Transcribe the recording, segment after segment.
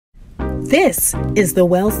This is the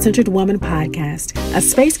Well-Centered Woman Podcast, a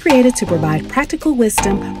space created to provide practical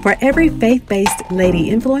wisdom for every faith-based lady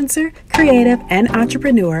influencer, creative, and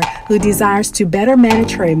entrepreneur who desires to better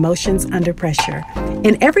manage her emotions under pressure.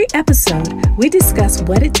 In every episode, we discuss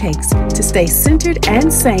what it takes to stay centered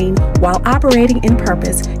and sane while operating in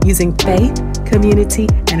purpose using faith, community,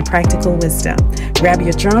 and practical wisdom. Grab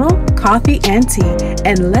your journal, coffee, and tea,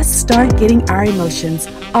 and let's start getting our emotions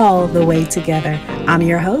all the way together. I'm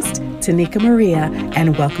your host, Tanika Maria,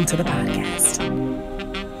 and welcome to the podcast.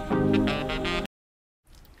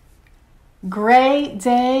 Great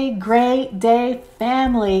day,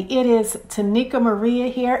 family. It is Tanika Maria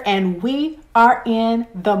here, and we are in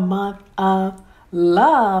the month of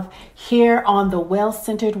love here on the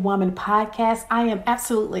Well-Centered Woman Podcast. I am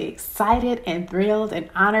absolutely excited and thrilled and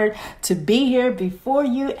honored to be here before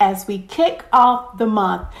you as we kick off the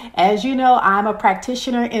month. As you know, I'm a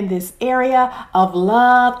practitioner in this area of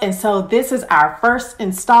love, and so this is our first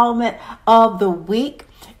installment of the week.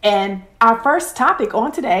 And our first topic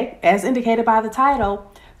on today, as indicated by the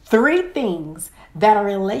title, 3 things that a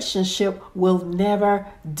relationship will never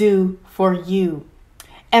do for you.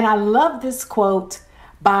 And I love this quote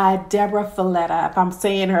by Debra Fileta, if I'm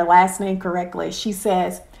saying her last name correctly. She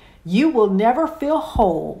says, "You will never feel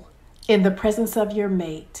whole in the presence of your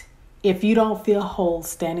mate if you don't feel whole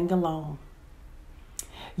standing alone.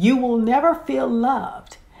 You will never feel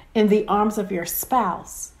loved in the arms of your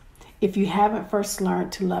spouse if you haven't first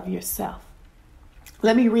learned to love yourself."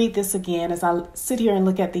 Let me read this again as I sit here and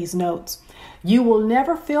look at these notes. You will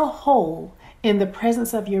never feel whole in the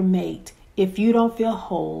presence of your mate if you don't feel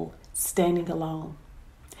whole standing alone.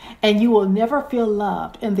 And you will never feel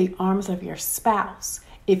loved in the arms of your spouse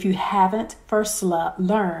if you haven't first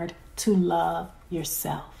learned to love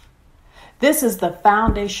yourself. This is the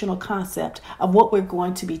foundational concept of what we're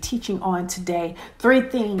going to be teaching on today. 3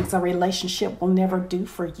 things a relationship will never do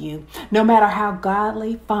for you. No matter how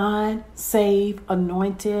godly, fine, saved,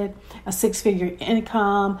 anointed, a 6-figure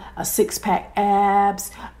income, a 6-pack abs,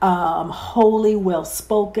 holy,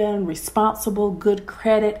 well-spoken, responsible, good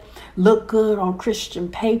credit, look good on Christian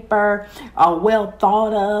paper, well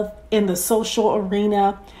thought of in the social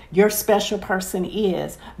arena, your special person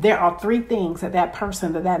is. There are 3 things that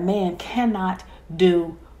person, that man cannot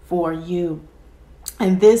do for you.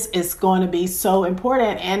 And this is going to be so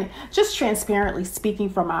important. And just transparently speaking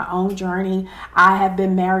from my own journey, I have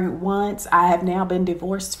been married once. I have now been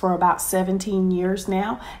divorced for about 17 years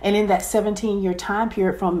now. And in that 17-year time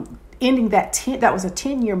period from ending that was a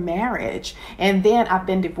 10-year marriage. And then I've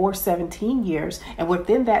been divorced 17 years. And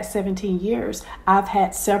within that 17 years, I've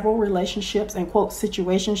had several relationships and quote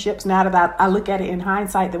situationships. Now that I look at it in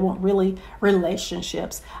hindsight, they weren't really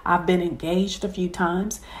relationships. I've been engaged a few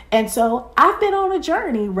times. And so I've been on a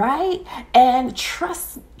journey, right? And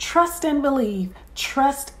trust and believe.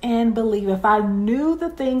 Trust and believe. If I knew the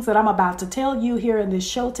things that I'm about to tell you here in this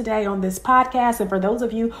show today on this podcast, and for those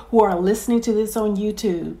of you who are listening to this on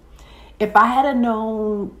YouTube, if I had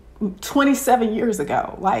known 27 years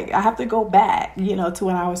ago, like I have to go back, to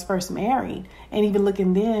when I was first married, and even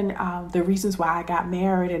looking then, the reasons why I got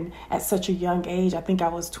married and at such a young age, I think I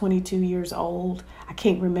was 22 years old. I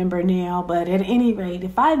can't remember now, but at any rate,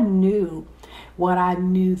 if I knew what I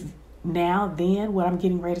knew now, then what I'm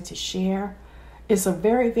getting ready to share, it's a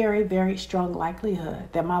very, very, very strong likelihood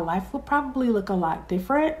that my life would probably look a lot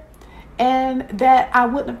different. And that I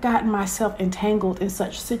wouldn't have gotten myself entangled in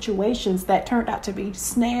such situations that turned out to be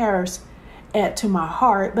snares to my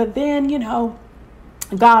heart. But then,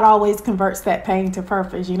 God always converts that pain to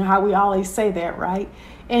purpose. You know how we always say that, right?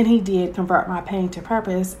 And he did convert my pain to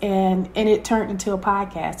purpose. And it turned into a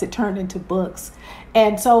podcast. It turned into books.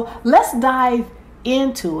 And so let's dive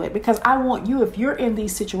into it, because I want you, if you're in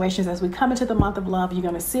these situations, as we come into the month of love, you're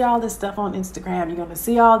going to see all this stuff on Instagram. You're going to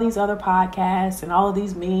see all these other podcasts and all of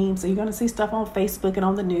these memes. So you're going to see stuff on Facebook and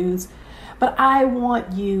on the news. But I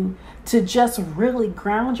want you to just really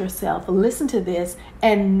ground yourself, listen to this,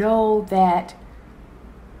 and know that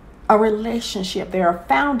a relationship, there are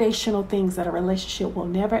foundational things that a relationship will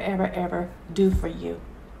never, ever, ever do for you.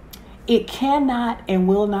 It cannot and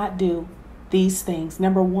will not do these things.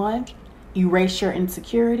 Number 1, erase your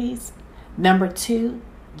insecurities. Number 2,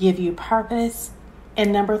 give you purpose.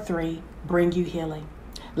 And number 3, bring you healing.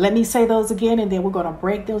 Let me say those again, and then we're going to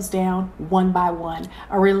break those down one by one.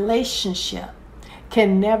 A relationship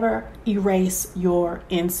can never erase your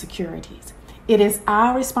insecurities. It is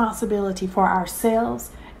our responsibility for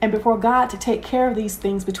ourselves and before God to take care of these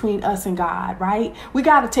things between us and God, right? We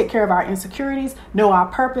got to take care of our insecurities, know our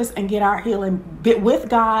purpose, and get our healing with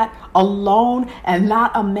God alone and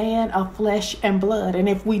not a man of flesh and blood. And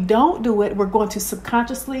if we don't do it, we're going to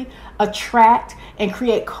subconsciously attract and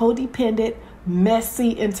create codependent,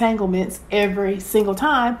 messy entanglements every single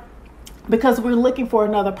time. Because we're looking for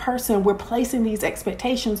another person, we're placing these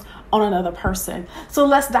expectations on another person. So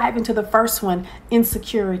let's dive into the first one,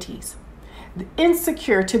 insecurities.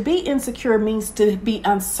 To be insecure means to be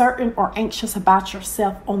uncertain or anxious about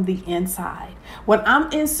yourself on the inside. When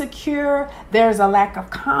I'm insecure, there's a lack of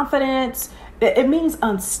confidence. It means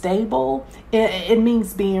unstable. It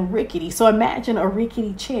means being rickety. So imagine a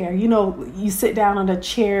rickety chair. You know, you sit down on a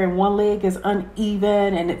chair and one leg is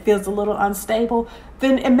uneven and it feels a little unstable.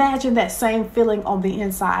 Then imagine that same feeling on the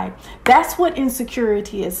inside. That's what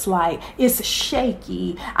insecurity is like. It's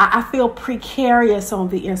shaky. I feel precarious on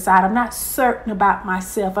the inside. I'm not certain about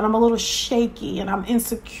myself, and I'm a little shaky, and I'm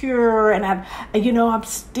insecure, and I'm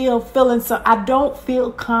still feeling I don't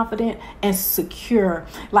feel confident and secure.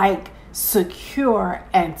 Like secure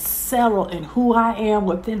and settled in who I am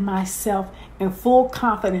within myself, in full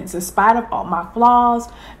confidence, in spite of all my flaws,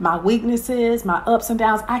 my weaknesses, my ups and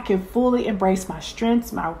downs. I can fully embrace my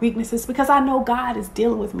strengths, my weaknesses, because I know God is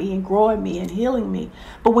dealing with me and growing me and healing me.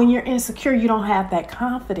 But when you're insecure, you don't have that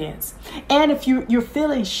confidence. And if you're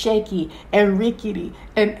feeling shaky and rickety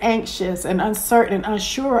and anxious and uncertain and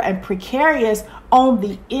unsure and precarious on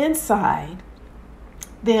the inside,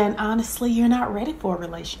 then honestly, you're not ready for a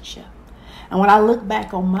relationship. And when I look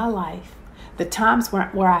back on my life, the times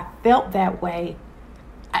where I felt that way,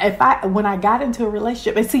 when I got into a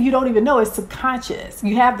relationship, and see, you don't even know, it's subconscious.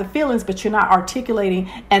 You have the feelings, but you're not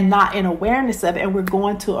articulating and not in awareness of it. And we're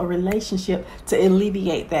going to a relationship to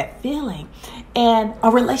alleviate that feeling. And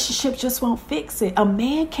a relationship just won't fix it. A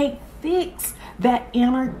man can't fix that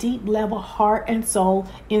inner deep level heart and soul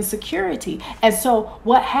insecurity. And so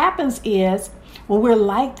what happens is when we're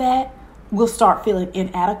like that, we'll start feeling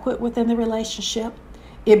inadequate within the relationship.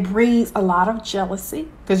 It breeds a lot of jealousy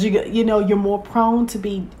because you're more prone to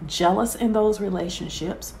be jealous in those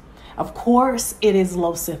relationships. Of course, it is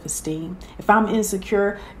low self-esteem. If I'm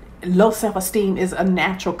insecure, low self-esteem is a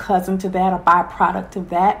natural cousin to that, a byproduct of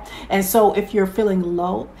that. And so if you're feeling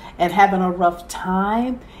low and having a rough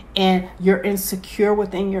time, and you're insecure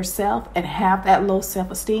within yourself and have that low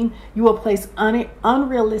self-esteem, you will place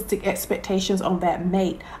unrealistic expectations on that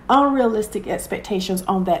mate, unrealistic expectations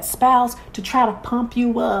on that spouse to try to pump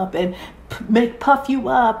you up and puff you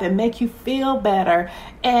up and make you feel better.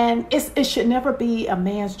 And it should never be a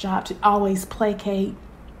man's job to always placate,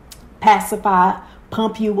 pacify,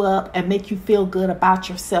 pump you up, and make you feel good about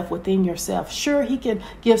yourself within yourself. Sure, he can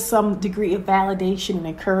give some degree of validation and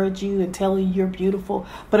encourage you and tell you you're beautiful.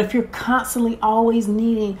 But if you're constantly always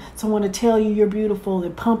needing someone to tell you you're beautiful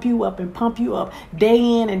and pump you up day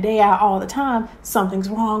in and day out all the time, something's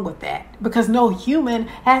wrong with that, because no human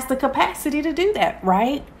has the capacity to do that,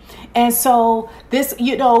 right? And so this,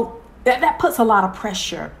 that puts a lot of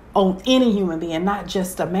pressure on any human being, not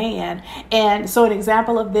just a man. And so an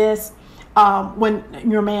example of this, when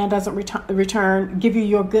your man doesn't return, give you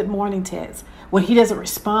your good morning text, when he doesn't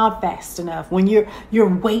respond fast enough, when you're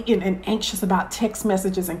waiting and anxious about text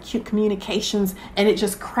messages and cute communications, and it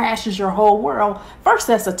just crashes your whole world. First,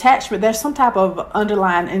 that's attachment. There's some type of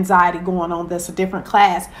underlying anxiety going on that's a different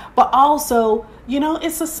class. But also,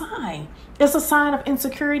 it's a sign. It's a sign of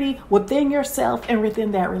insecurity within yourself and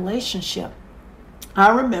within that relationship. I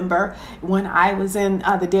remember when I was in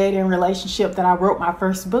the dead-end relationship that I wrote my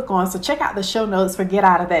first book on. So check out the show notes for Get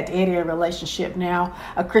Out of That Dead-End Relationship Now,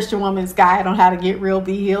 a Christian woman's guide on how to get real,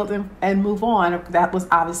 be healed, and move on. That was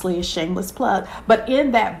obviously a shameless plug. But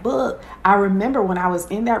in that book, I remember when I was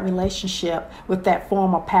in that relationship with that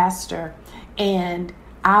former pastor, and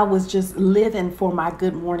I was just living for my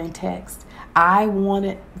good morning text. I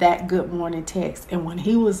wanted that good morning text. And when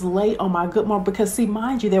he was late on my good morning, because see,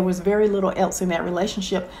 mind you, there was very little else in that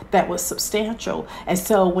relationship that was substantial. And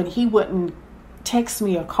so when he wouldn't text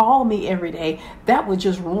me or call me every day, that would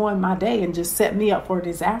just ruin my day and just set me up for a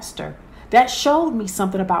disaster. That showed me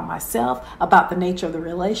something about myself, about the nature of the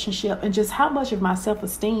relationship, and just how much of my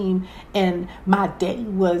self-esteem and my day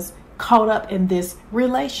was caught up in this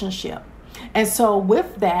relationship. And so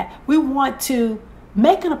with that, we want to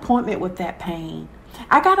make an appointment with that pain.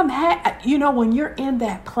 When you're in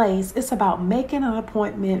that place, it's about making an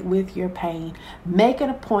appointment with your pain. Make an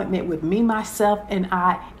appointment with me, myself, and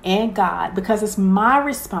I, and God, because it's my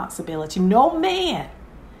responsibility. No man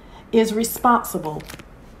is responsible.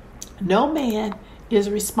 No man is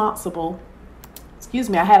responsible. Excuse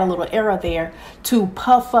me, I had a little error there. To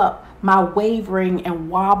puff up my wavering and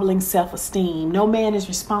wobbling self-esteem. No man is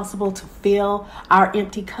responsible to fill our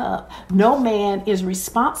empty cup. No man is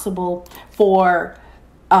responsible for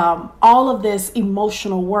all of this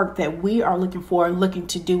emotional work that we are looking for and looking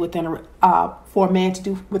to do for a man to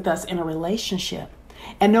do with us in a relationship.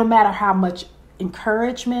 And no matter how much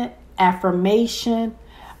encouragement, affirmation,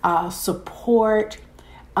 support,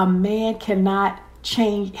 a man cannot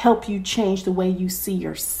help you change the way you see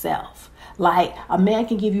yourself. Like, a man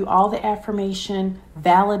can give you all the affirmation,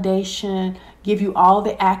 validation, give you all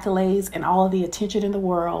the accolades and all of the attention in the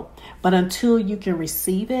world. But until you can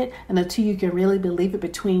receive it and until you can really believe it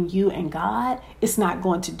between you and God, it's not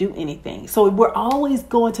going to do anything. So we're always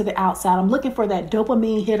going to the outside. I'm looking for that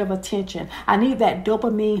dopamine hit of attention. I need that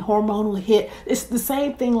dopamine hormonal hit. It's the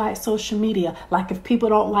same thing like social media. Like, if people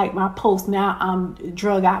don't like my post, now I'm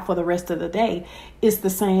drug out for the rest of the day. It's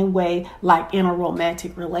the same way like in a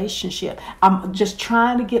romantic relationship. I'm just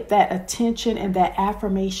trying to get that attention and that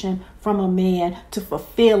affirmation from a man to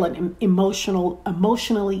fulfill an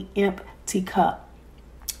emotionally empty cup.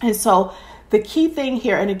 And so the key thing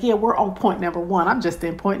here, and again, we're on point number one. I'm just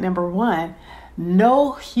in point number one.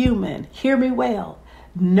 No human, hear me well,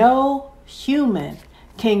 no human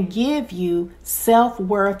can give you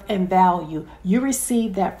self-worth and value. You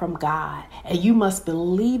receive that from God, and you must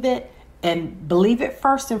believe it. And believe it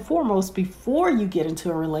first and foremost before you get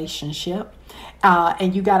into a relationship.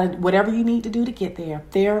 And you got to, whatever you need to do to get there,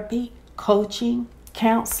 therapy, coaching,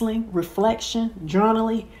 counseling, reflection,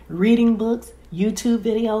 journaling, reading books, YouTube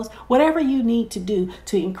videos, whatever you need to do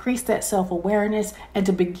to increase that self-awareness and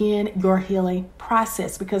to begin your healing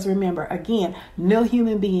process. Because remember, again, no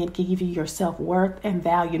human being can give you your self-worth and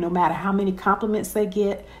value, no matter how many compliments they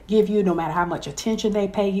give you, no matter how much attention they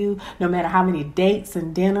pay you, no matter how many dates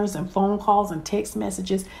and dinners and phone calls and text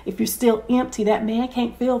messages. If you're still empty, that man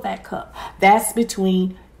can't fill that cup. That's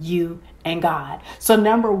between you and God. So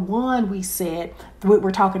number one, we said we're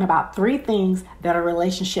talking about three things that a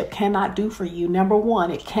relationship cannot do for you. Number one,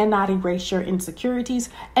 it cannot erase your insecurities.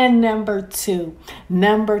 And number two,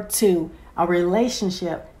 a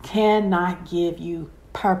relationship cannot give you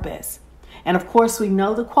purpose. And of course, we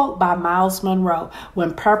know the quote by Miles Monroe: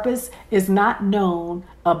 when purpose is not known,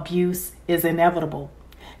 abuse is inevitable.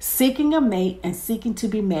 Seeking a mate and seeking to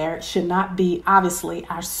be married should not be, obviously,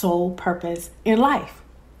 our sole purpose in life.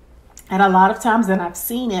 And a lot of times, and I've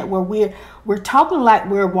seen it, where we're talking like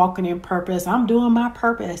we're walking in purpose. I'm doing my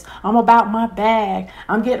purpose. I'm about my bag.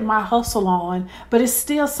 I'm getting my hustle on. But it's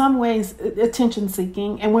still some ways attention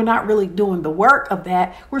seeking, and we're not really doing the work of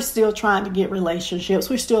that. We're still trying to get relationships.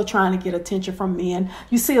 We're still trying to get attention from men.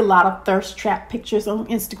 You see a lot of thirst trap pictures on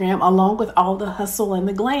Instagram, along with all the hustle and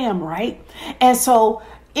the glam, right? And so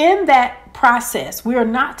in that process, we are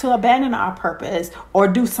not to abandon our purpose or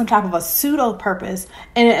do some type of a pseudo purpose.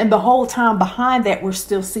 And the whole time behind that, we're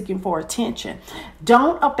still seeking for attention.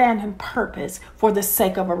 Don't abandon purpose for the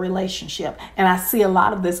sake of a relationship. And I see a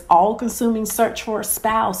lot of this all-consuming search for a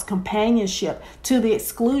spouse, companionship, to the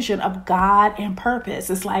exclusion of God and purpose.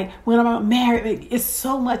 It's like, when I'm married, it's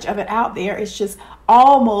so much of it out there. It's just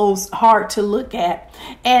almost hard to look at.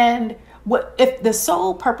 And what if the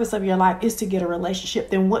sole purpose of your life is to get a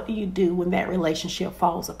relationship, then what do you do when that relationship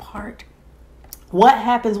falls apart? What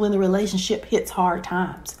happens when the relationship hits hard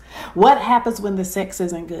times? What happens when the sex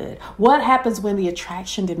isn't good? What happens when the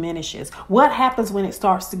attraction diminishes? What happens when it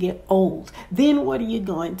starts to get old? Then what are you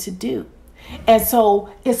going to do? And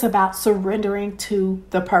so it's about surrendering to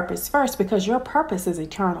the purpose first, because your purpose is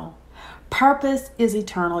eternal. Purpose is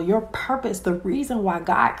eternal. Your purpose, the reason why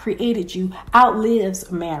God created you, outlives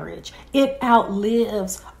marriage. It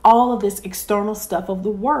outlives all of this external stuff of the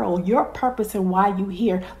world. Your purpose and why you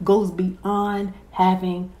here goes beyond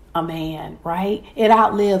having a man, right? It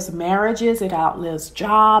outlives marriages. It outlives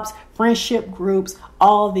jobs, friendship groups,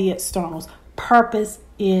 all the externals. Purpose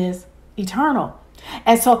is eternal.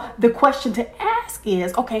 And so the question to ask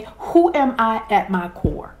is, okay, who am I at my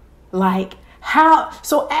core?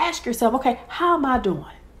 So ask yourself, okay, how am I doing?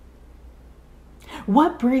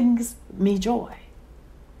 What brings me joy?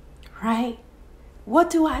 Right? What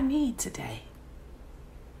do I need today?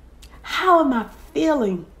 How am I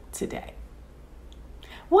feeling today?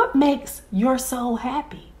 What makes your soul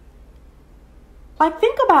happy?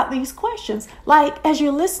 Think about these questions. As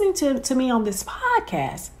you're listening to me on this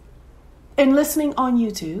podcast and listening on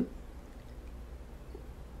YouTube,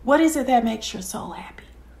 what is it that makes your soul happy?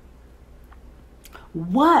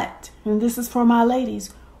 And this is for my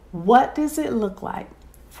ladies, what does it look like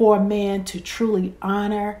for a man to truly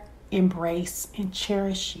honor, embrace, and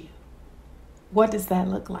cherish you? What does that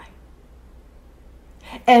look like?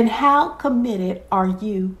 And how committed are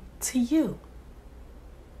you to you?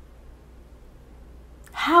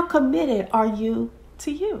 How committed are you to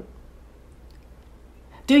you?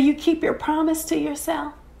 Do you keep your promise to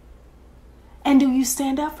yourself? And do you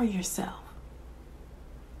stand up for yourself?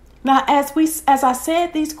 Now, as I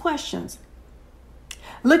said these questions,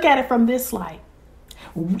 look at it from this light.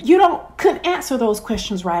 You couldn't answer those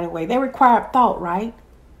questions right away. They require thought, right?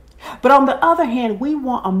 But on the other hand, we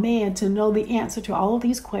want a man to know the answer to all of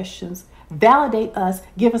these questions, validate us,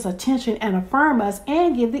 give us attention and affirm us,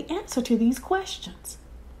 and give the answer to these questions.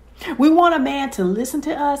 We want a man to listen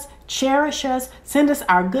to us, cherish us, send us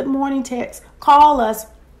our good morning text, call us,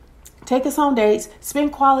 take us on dates,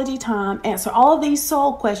 spend quality time, answer all of these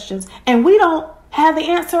soul questions, and we don't have the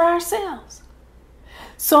answer ourselves.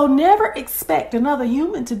 So never expect another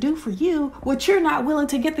human to do for you what you're not willing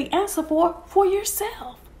to get the answer for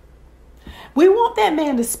yourself. We want that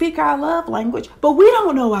man to speak our love language, but we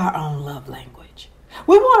don't know our own love language.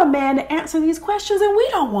 We want a man to answer these questions, and we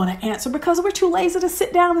don't want to answer because we're too lazy to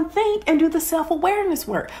sit down and think and do the self-awareness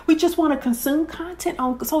work. We just want to consume content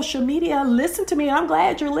on social media. Listen to me, and I'm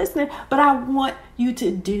glad you're listening, but I want you to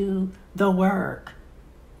do the work,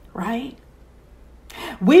 right?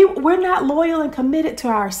 We're not loyal and committed to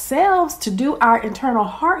ourselves to do our internal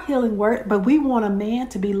heart healing work, but we want a man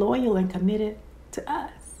to be loyal and committed to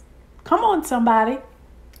us. Come on, somebody.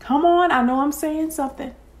 Come on. I know I'm saying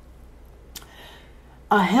something.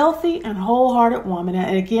 A healthy and wholehearted woman,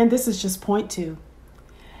 and again, this is just point 2,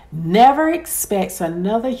 never expects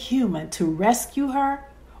another human to rescue her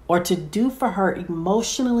or to do for her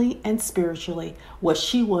emotionally and spiritually what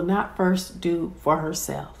she will not first do for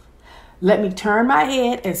herself. Let me turn my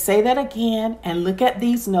head and say that again and look at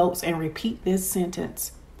these notes and repeat this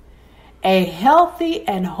sentence. A healthy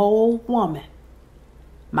and whole woman,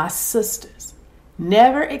 my sisters,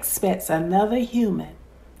 never expects another human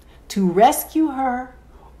to rescue her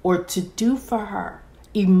or to do for her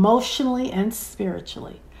emotionally and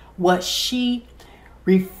spiritually what she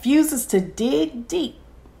refuses to dig deep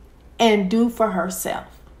and do for herself.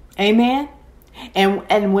 Amen.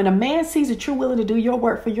 And when a man sees that you're willing to do your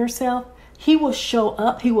work for yourself, he will show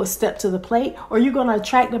up, he will step to the plate, or you're going to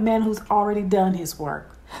attract a man who's already done his work.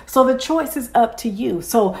 So the choice is up to you.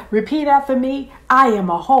 So repeat after me. I am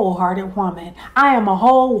a wholehearted woman. I am a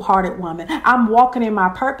wholehearted woman. I'm walking in my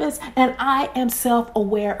purpose, and I am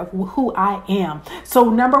self-aware of who I am. So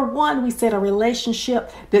number 1, we said a relationship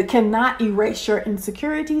that cannot erase your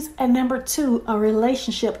insecurities. And number 2, a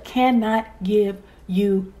relationship cannot give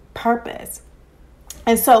you purpose.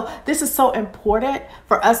 And so this is so important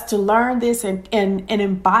for us to learn this and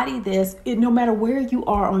embody this no matter where you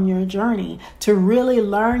are on your journey, to really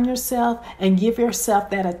learn yourself and give yourself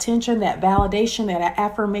that attention, that validation, that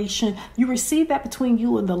affirmation. You receive that between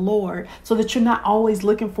you and the Lord so that you're not always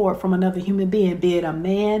looking for it from another human being, be it a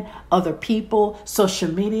man, other people,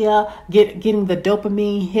 social media, getting the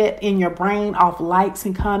dopamine hit in your brain off likes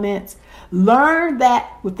and comments. Learn that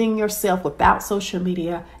within yourself without social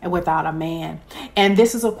media and without a man. And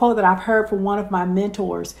this is a quote that I've heard from one of my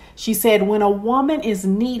mentors. She said, when a woman is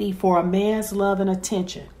needy for a man's love and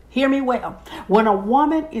attention, hear me well. When a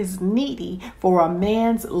woman is needy for a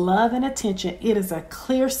man's love and attention, it is a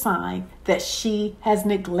clear sign that she has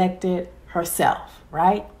neglected herself,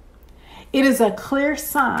 right? It is a clear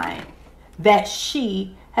sign that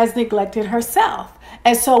she has neglected herself.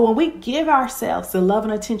 And so when we give ourselves the love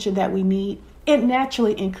and attention that we need, it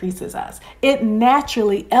naturally increases us. It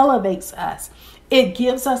naturally elevates us. It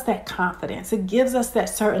gives us that confidence. It gives us that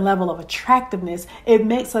certain level of attractiveness. It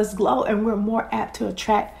makes us glow, and we're more apt to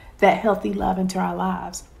attract that healthy love into our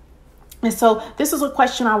lives. And so this is a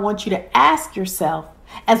question I want you to ask yourself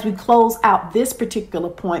as we close out this particular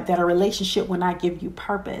point, that a relationship will not give you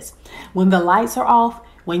purpose. When the lights are off,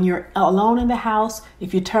 when you're alone in the house,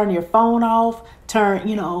 if you turn your phone off,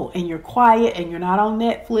 and you're quiet and you're not on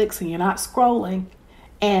Netflix and you're not scrolling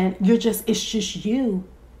and it's just you.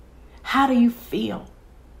 How do you feel?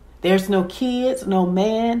 There's no kids, no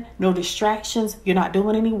man, no distractions. You're not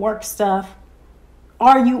doing any work stuff.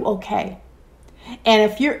 Are you okay?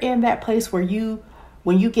 And if you're in that place where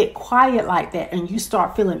when you get quiet like that and you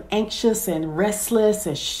start feeling anxious and restless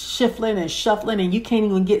and shuffling and you can't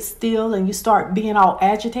even get still and you start being all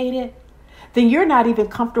agitated, then you're not even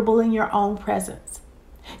comfortable in your own presence.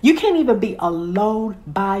 You can't even be alone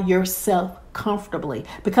by yourself comfortably,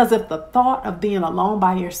 because if the thought of being alone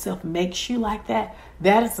by yourself makes you like that,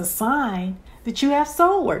 that is a sign that you have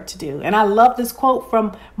soul work to do. And I love this quote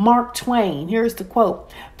from Mark Twain. Here's the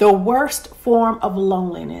quote. The worst form of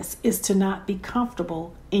loneliness is to not be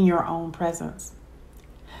comfortable in your own presence.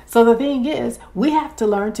 So the thing is, we have to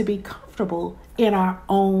learn to be comfortable in our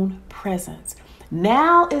own presence.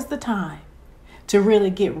 Now is the time to really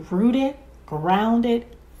get rooted, grounded,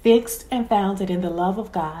 fixed and founded in the love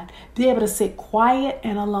of God, be able to sit quiet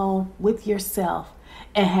and alone with yourself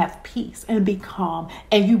and have peace and be calm.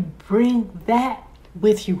 And you bring that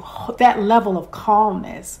with you, that level of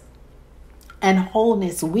calmness and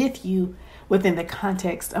wholeness with you within the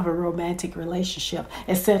context of a romantic relationship,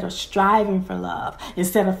 instead of striving for love,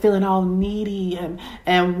 instead of feeling all needy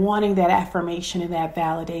and wanting that affirmation and that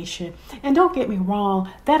validation. And don't get me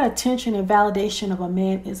wrong, that attention and validation of a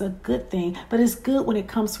man is a good thing, but it's good when it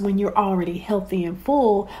comes when you're already healthy and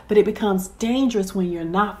full, but it becomes dangerous when you're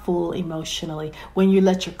not full emotionally, when you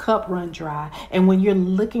let your cup run dry, and when you're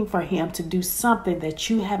looking for him to do something that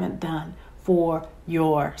you haven't done for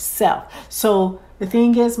yourself. So the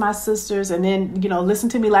thing is, my sisters, and then, listen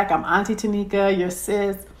to me like I'm Auntie Tanika, your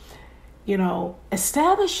sis,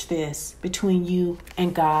 establish this between you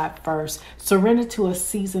and God first. Surrender to a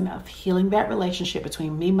season of healing that relationship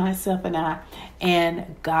between me, myself, and I,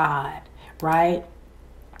 and God, right?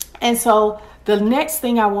 And so the next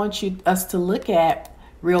thing I want us to look at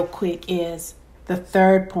real quick is the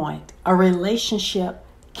third point. A relationship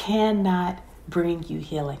cannot bring you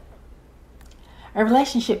healing. A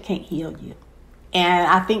relationship can't heal you. And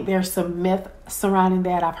I think there's some myth surrounding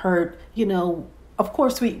that. I've heard, of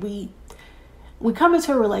course, we come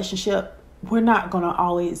into a relationship, we're not going to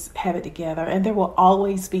always have it together. And there will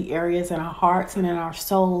always be areas in our hearts and in our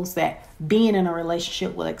souls that being in a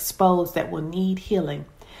relationship will expose, that will need healing.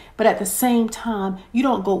 But at the same time, you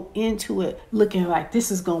don't go into it looking like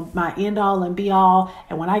this is my end all and be all.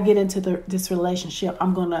 And when I get into this relationship,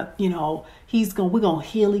 I'm going to, we're going to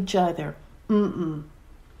heal each other. No.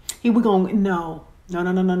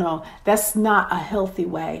 That's not a healthy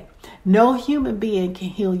way. No human being can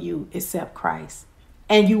heal you except Christ.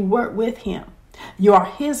 And you work with him. You are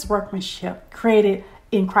his workmanship, created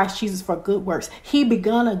in Christ Jesus for good works. He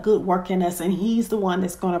begun a good work in us, and he's the one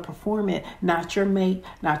that's going to perform it, not your mate,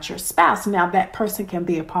 not your spouse. Now, that person can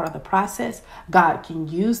be a part of the process. God can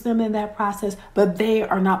use them in that process, but they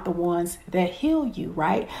are not the ones that heal you,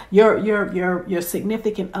 right? Your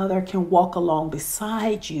significant other can walk along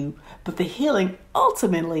beside you, but the healing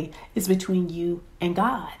ultimately is between you and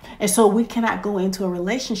God. And so we cannot go into a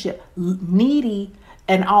relationship needy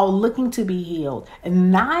and all looking to be healed.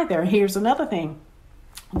 And neither, here's another thing,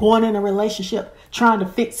 going in a relationship trying to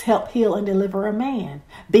fix, help, heal, and deliver a man.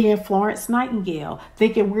 Being Florence Nightingale,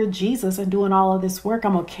 thinking we're Jesus and doing all of this work.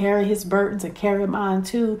 I'm going to carry his burdens and carry mine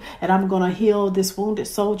too. And I'm going to heal this wounded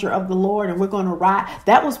soldier of the Lord. And we're going to ride.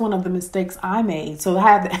 That was one of the mistakes I made. So I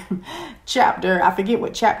have that chapter. I forget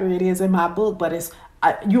what chapter it is in my book, but it's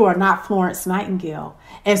you are not Florence Nightingale.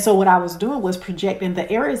 And so what I was doing was projecting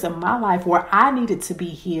the areas of my life where I needed to be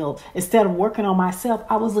healed. Instead of working on myself,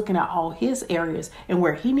 I was looking at all his areas and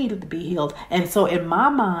where he needed to be healed. And so in my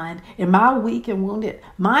mind, in my weak and wounded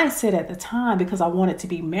mindset at the time, because I wanted to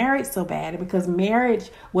be married so bad, and because marriage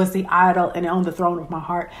was the idol and on the throne of my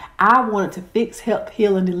heart, I wanted to fix, help,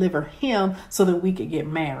 heal, and deliver him so that we could get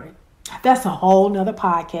married. That's a whole nother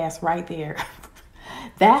podcast right there.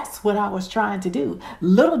 That's what I was trying to do.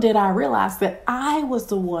 Little did I realize that I was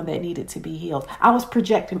the one that needed to be healed. I was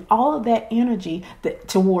projecting all of that energy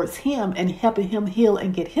towards him and helping him heal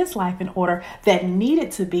and get his life in order that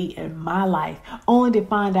needed to be in my life. Only to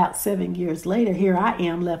find out 7 years later, here I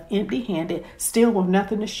am left empty-handed, still with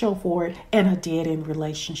nothing to show for it, and a dead-end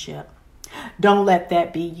relationship. Don't let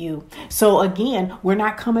that be you. So again, we're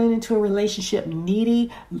not coming into a relationship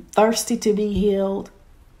needy, thirsty to be healed.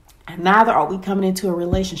 And neither are we coming into a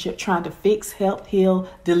relationship trying to fix, help, heal,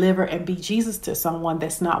 deliver, and be Jesus to someone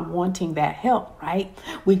that's not wanting that help, right?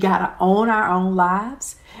 We got to own our own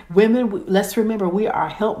lives. Women, let's remember, we are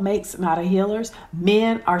helpmates, not a healers.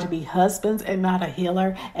 Men are to be husbands and not a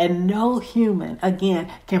healer. And no human, again,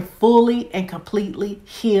 can fully and completely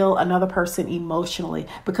heal another person emotionally,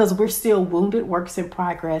 because we're still wounded works in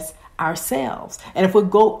progress ourselves. And if we're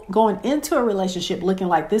going into a relationship looking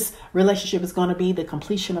like this relationship is going to be the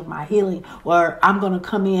completion of my healing, or I'm going to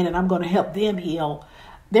come in and I'm going to help them heal,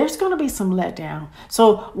 there's going to be some letdown.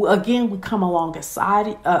 So again, we come along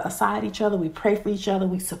aside each other. We pray for each other.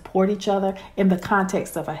 We support each other in the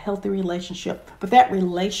context of a healthy relationship. But that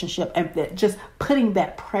relationship and just putting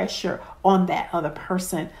that pressure on that other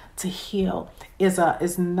person to heal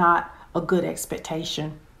is not a good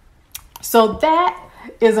expectation. So that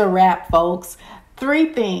is a wrap, folks.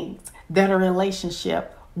 3 things that a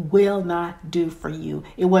relationship will not do for you.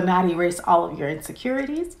 It will not erase all of your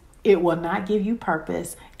insecurities. It will not give you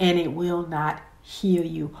purpose, and it will not heal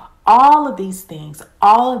you. All of these things,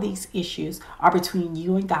 all of these issues are between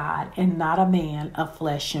you and God and not a man of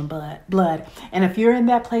flesh and blood. And if you're in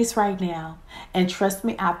that place right now, and trust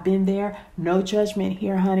me, I've been there, no judgment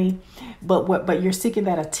here, honey, but you're seeking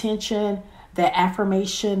that attention, that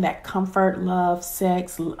affirmation, that comfort, love,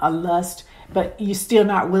 sex, lust, but you're still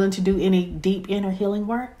not willing to do any deep inner healing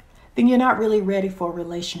work, then you're not really ready for a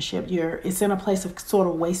relationship. It's in a place of sort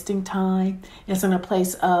of wasting time. It's in a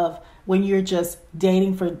place of when you're just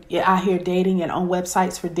out here dating and on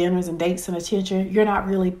websites for dinners and dates and attention. You're not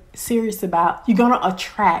really serious about, you're going to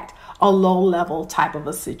attract a low level type of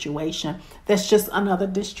a situation. That's just another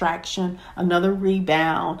distraction, another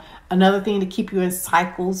rebound, another thing to keep you in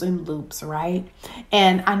cycles and loops, right?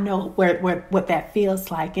 And I know what that feels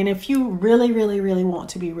like. And if you really, really, really want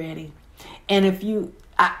to be ready, and if you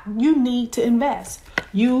need to invest,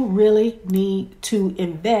 you really need to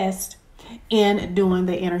invest in doing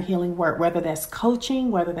the inner healing work, whether that's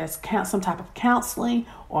coaching, whether that's some type of counseling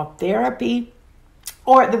or therapy.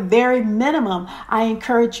 Or at the very minimum, I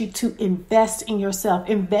encourage you to invest in yourself,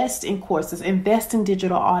 invest in courses, invest in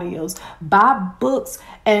digital audios, buy books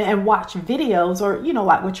and watch videos, or,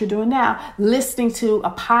 like what you're doing now, listening to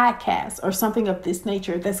a podcast or something of this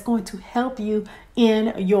nature that's going to help you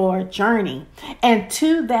in your journey. And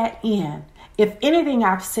to that end, if anything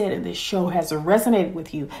I've said in this show has resonated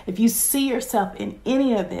with you, if you see yourself in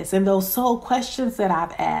any of this, and those soul questions that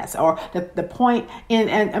I've asked, or the point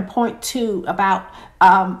and point two about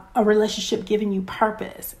a relationship giving you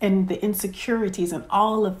purpose and the insecurities and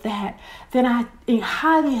all of that, then I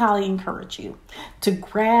highly, highly encourage you to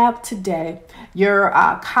grab today your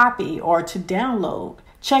copy or to download.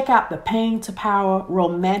 Check out the Pain to Power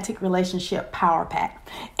Romantic Relationship Power Pack.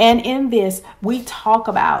 And in this, we talk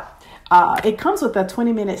about it comes with a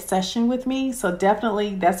 20-minute session with me, so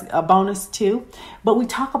definitely that's a bonus too. But we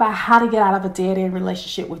talk about how to get out of a dead-end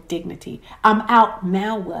relationship with dignity. I'm out,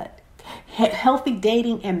 now what? Healthy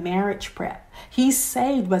dating and marriage prep. He's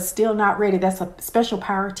saved but still not ready. That's a special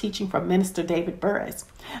power teaching from Minister David Burris.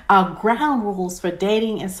 Ground rules for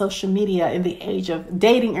dating and social media in the age of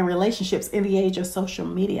dating and relationships in the age of social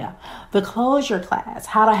media. The closure class,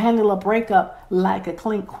 how to handle a breakup like a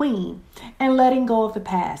clean queen, and letting go of the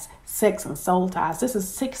past, sex and soul ties. This is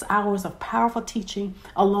 6 hours of powerful teaching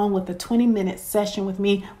along with a 20-minute session with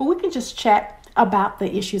me where we can just chat about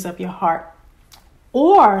the issues of your heart.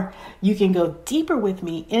 Or you can go deeper with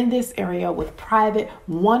me in this area with private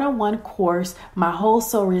one-on-one course, my whole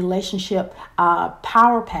soul relationship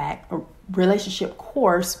power pack or relationship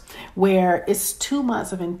course, where it's 2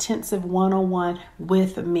 months of intensive one-on-one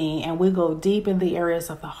with me, and we go deep in the areas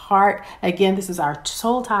of the heart. Again, this is our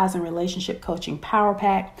soul ties and relationship coaching power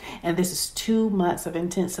pack, and this is 2 months of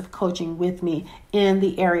intensive coaching with me in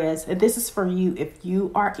the areas. And this is for you if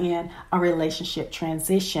you are in a relationship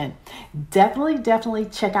transition. Definitely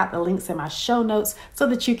check out the links in my show notes so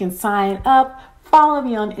that you can sign up. Follow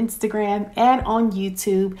me on Instagram and on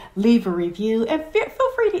YouTube. Leave a review and feel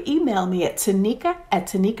free to email me at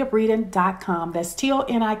tanika@tanikabreeden.com. That's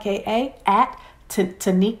TONIKA at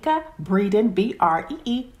TanikaBreeden,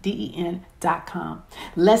 BREEDEN.com.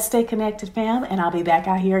 Let's stay connected, fam, and I'll be back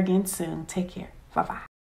out here again soon. Take care. Bye-bye.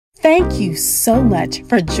 Thank you so much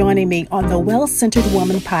for joining me on the Well-Centered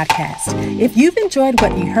Woman podcast. If you've enjoyed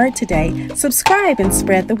what you heard today, subscribe and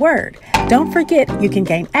spread the word. Don't forget you can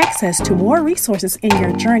gain access to more resources in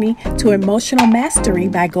your journey to emotional mastery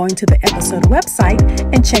by going to the episode website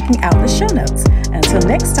and checking out the show notes. Until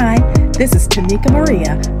next time, this is Tanika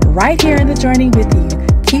Maria, right here in the journey with you,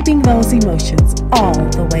 keeping those emotions all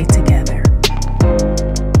the way together.